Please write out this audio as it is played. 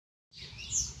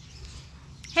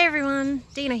everyone,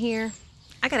 Dayna here.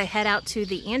 I gotta head out to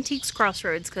the Antiques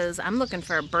Crossroads because I'm looking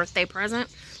for a birthday present.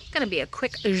 It's gonna be a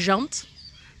quick jaunt,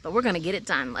 but we're gonna get it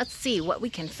done. Let's see what we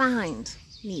can find.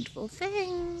 Needful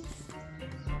things.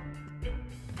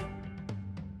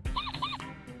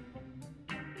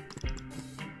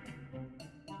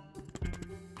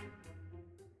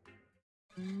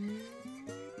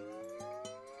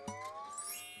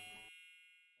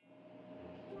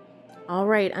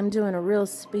 Alright, I'm doing a real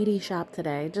speedy shop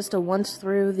today. Just a once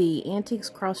through the Antiques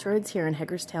Crossroads here in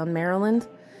Hagerstown, Maryland.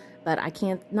 But I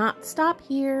can't not stop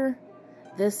here.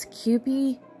 This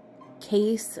Quickie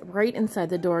case right inside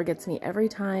the door gets me every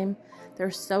time.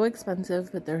 They're so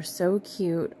expensive, but they're so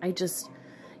cute.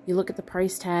 You look at the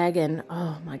price tag and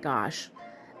oh my gosh.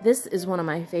 This is one of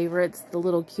my favorites, the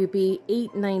little Quickie,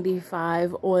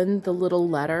 $8.95 on the little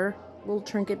letter, little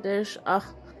trinket dish. Ugh.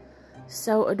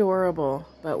 So adorable,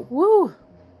 but woo!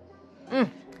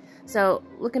 So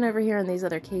looking over here in these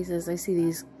other cases, I see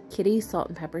these kitty salt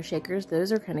and pepper shakers.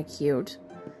 Those are kind of cute.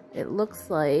 It looks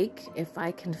like if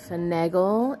I can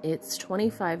finagle, it's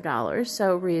 $25,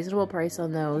 so reasonable price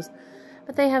on those.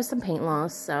 But they have some paint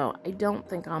loss, so I don't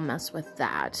think I'll mess with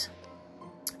that.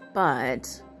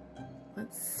 But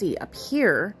let's see, up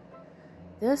here,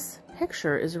 this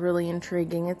picture is really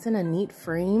intriguing. It's in a neat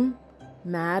frame,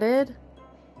 matted.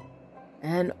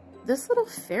 And this little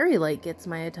fairy light gets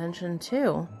my attention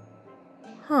too.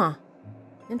 Huh.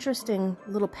 Interesting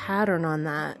little pattern on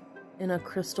that in a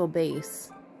crystal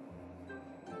base.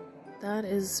 That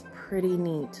is pretty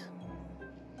neat.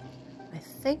 I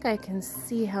think I can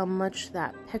see how much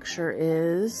that picture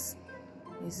is.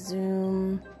 Let me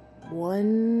zoom.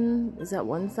 Is that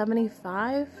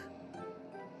 175?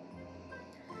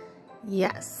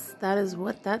 Yes, that is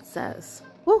what that says.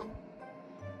 Woo!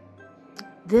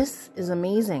 This is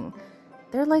amazing.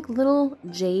 They're like little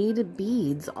jade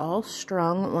beads all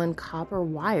strung on copper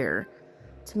wire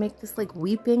to make this like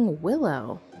weeping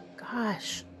willow.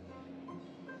 Gosh.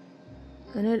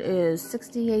 And it is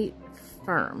 68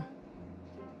 firm.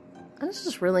 And it's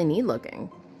just really neat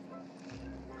looking.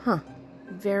 Huh.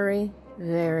 Very,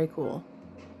 very cool.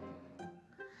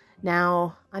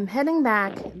 Now, I'm heading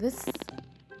back this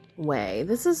way.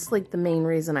 This is like the main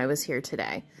reason I was here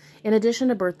today. In addition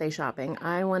to birthday shopping,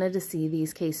 I wanted to see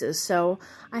these cases. So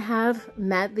I have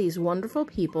met these wonderful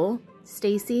people,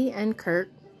 Stacy and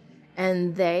Kurt,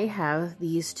 and they have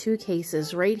these two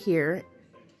cases right here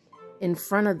in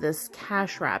front of this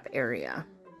cash wrap area.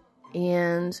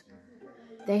 And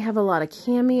they have a lot of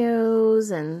cameos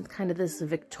and kind of this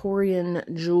Victorian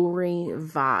jewelry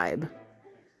vibe.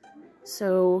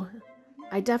 So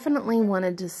I definitely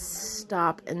wanted to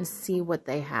stop and see what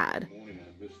they had.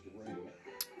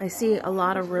 I see a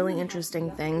lot of really interesting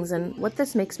things, and what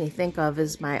this makes me think of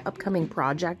is my upcoming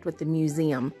project with the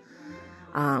museum.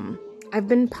 I've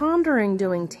been pondering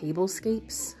doing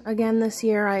tablescapes again this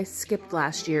year. I skipped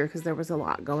last year because there was a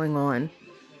lot going on.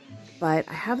 But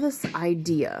I have this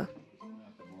idea,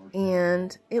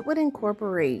 and it would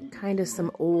incorporate kind of some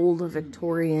old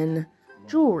Victorian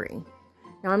jewelry.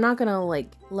 Now, I'm not going to,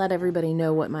 like, let everybody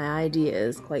know what my idea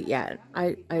is quite yet.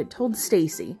 I told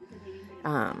Stacy,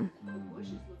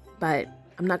 but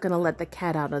I'm not going to let the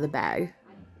cat out of the bag.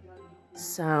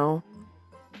 So,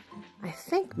 I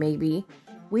think maybe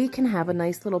we can have a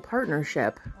nice little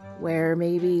partnership where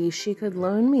maybe she could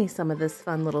loan me some of this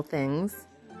fun little things,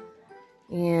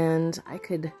 and I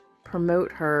could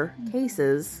promote her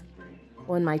cases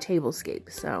on my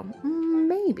tablescape. So,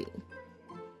 maybe.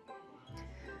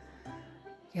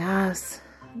 Yes,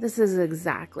 this is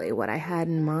exactly what I had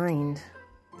in mind.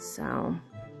 So,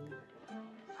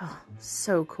 oh,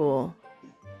 so cool.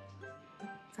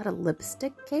 Is that a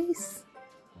lipstick case?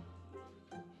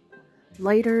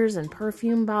 Lighters and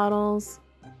perfume bottles.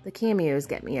 The cameos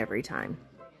get me every time.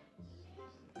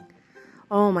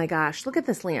 Oh my gosh, look at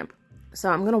this lamp. So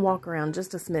I'm going to walk around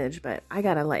just a smidge, but I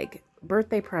got to like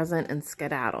birthday present and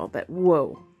skedaddle. But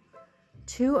whoa,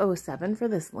 $207 for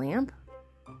this lamp?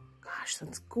 Gosh,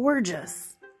 that's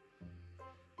gorgeous.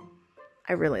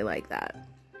 I really like that.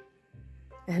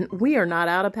 And we are not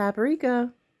out of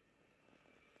paprika.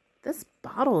 This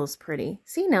bottle is pretty.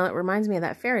 See, now it reminds me of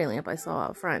that fairy lamp I saw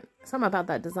out front. Something about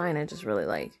that design I just really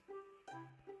like.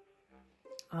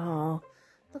 Oh,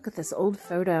 look at this old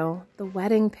photo. The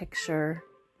wedding picture.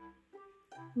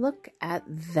 Look at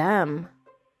them.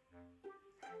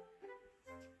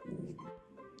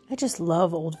 I just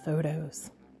love old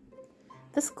photos.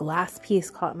 This glass piece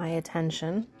caught my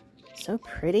attention. So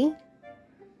pretty.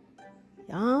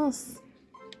 Yes.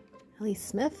 Ellie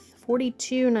Smith,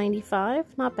 $42.95.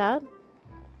 Not bad.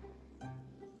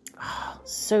 Oh,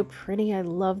 so pretty. I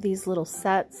love these little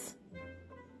sets.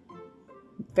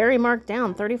 very marked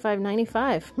down,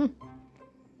 $35.95.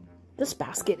 This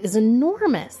basket is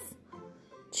enormous.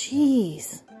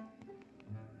 Jeez.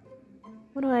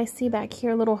 What do I see back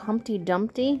here? A little Humpty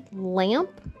Dumpty lamp.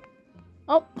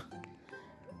 Oh,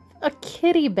 a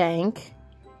kitty bank.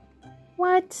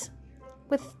 What?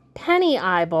 With penny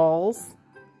eyeballs.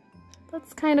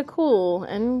 That's kind of cool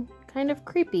and kind of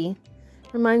creepy.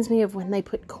 Reminds me of when they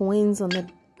put coins on the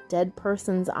dead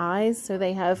person's eyes so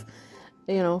they have,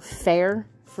 you know, fare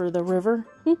for the river.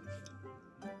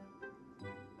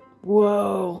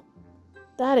 Whoa.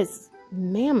 That is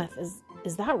mammoth.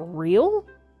 Is that real?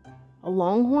 A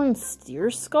longhorn steer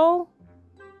skull?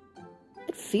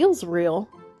 It feels real.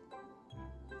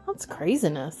 That's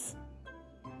craziness.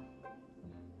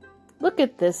 Look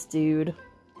at this dude.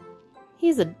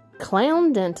 He's a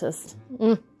clown dentist.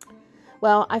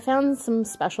 Well, I found some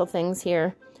special things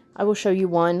here. I will show you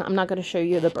one. I'm not going to show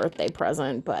you the birthday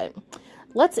present, but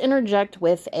let's interject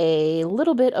with a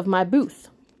little bit of my booth.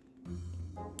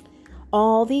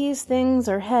 All these things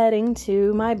are heading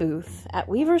to my booth at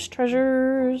Weaver's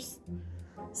Treasures.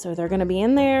 So they're going to be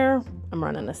in there. I'm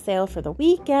running a sale for the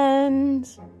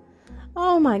weekend.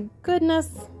 Oh my goodness.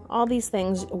 All these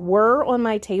things were on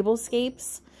my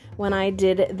tablescapes when I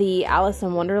did the Alice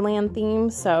in Wonderland theme.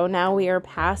 So now we are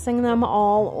passing them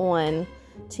all on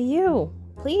to you.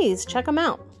 Please check them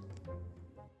out.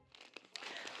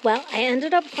 Well, I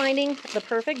ended up finding the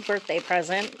perfect birthday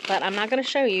present, but I'm not going to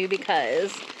show you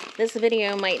because this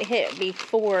video might hit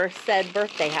before said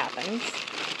birthday happens.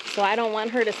 So I don't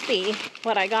want her to see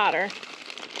what I got her.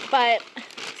 But,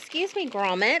 excuse me,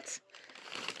 Gromit.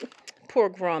 Poor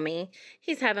Grommy.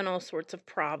 He's having all sorts of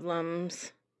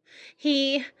problems.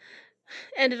 He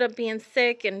ended up being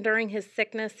sick, and during his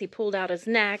sickness, he pulled out his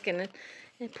neck, and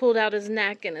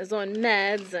is on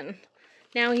meds, and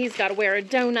now he's got to wear a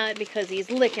donut because he's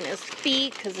licking his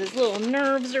feet because his little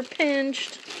nerves are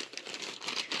pinched.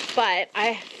 But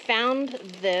I found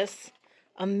this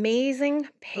amazing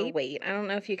paperweight. I don't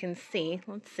know if you can see.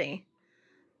 Let's see.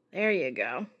 There you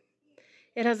go.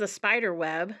 It has a spider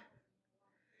web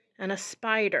and a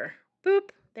spider.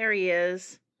 Boop. There he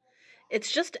is.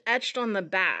 It's just etched on the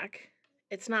back.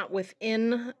 It's not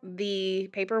within the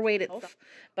paperweight itself.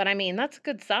 But I mean, that's a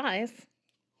good size.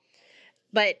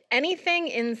 But anything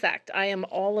insect, I am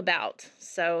all about.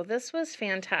 So this was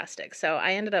fantastic. So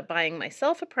I ended up buying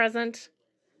myself a present.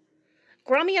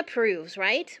 Grommy approves,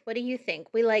 right? What do you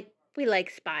think? We like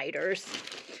spiders.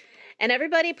 And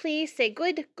everybody please say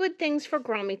good things for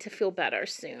Grommy to feel better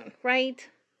soon, right?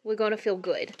 We're going to feel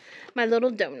good. My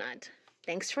little donut.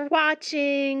 Thanks for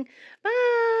watching.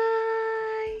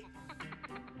 Bye.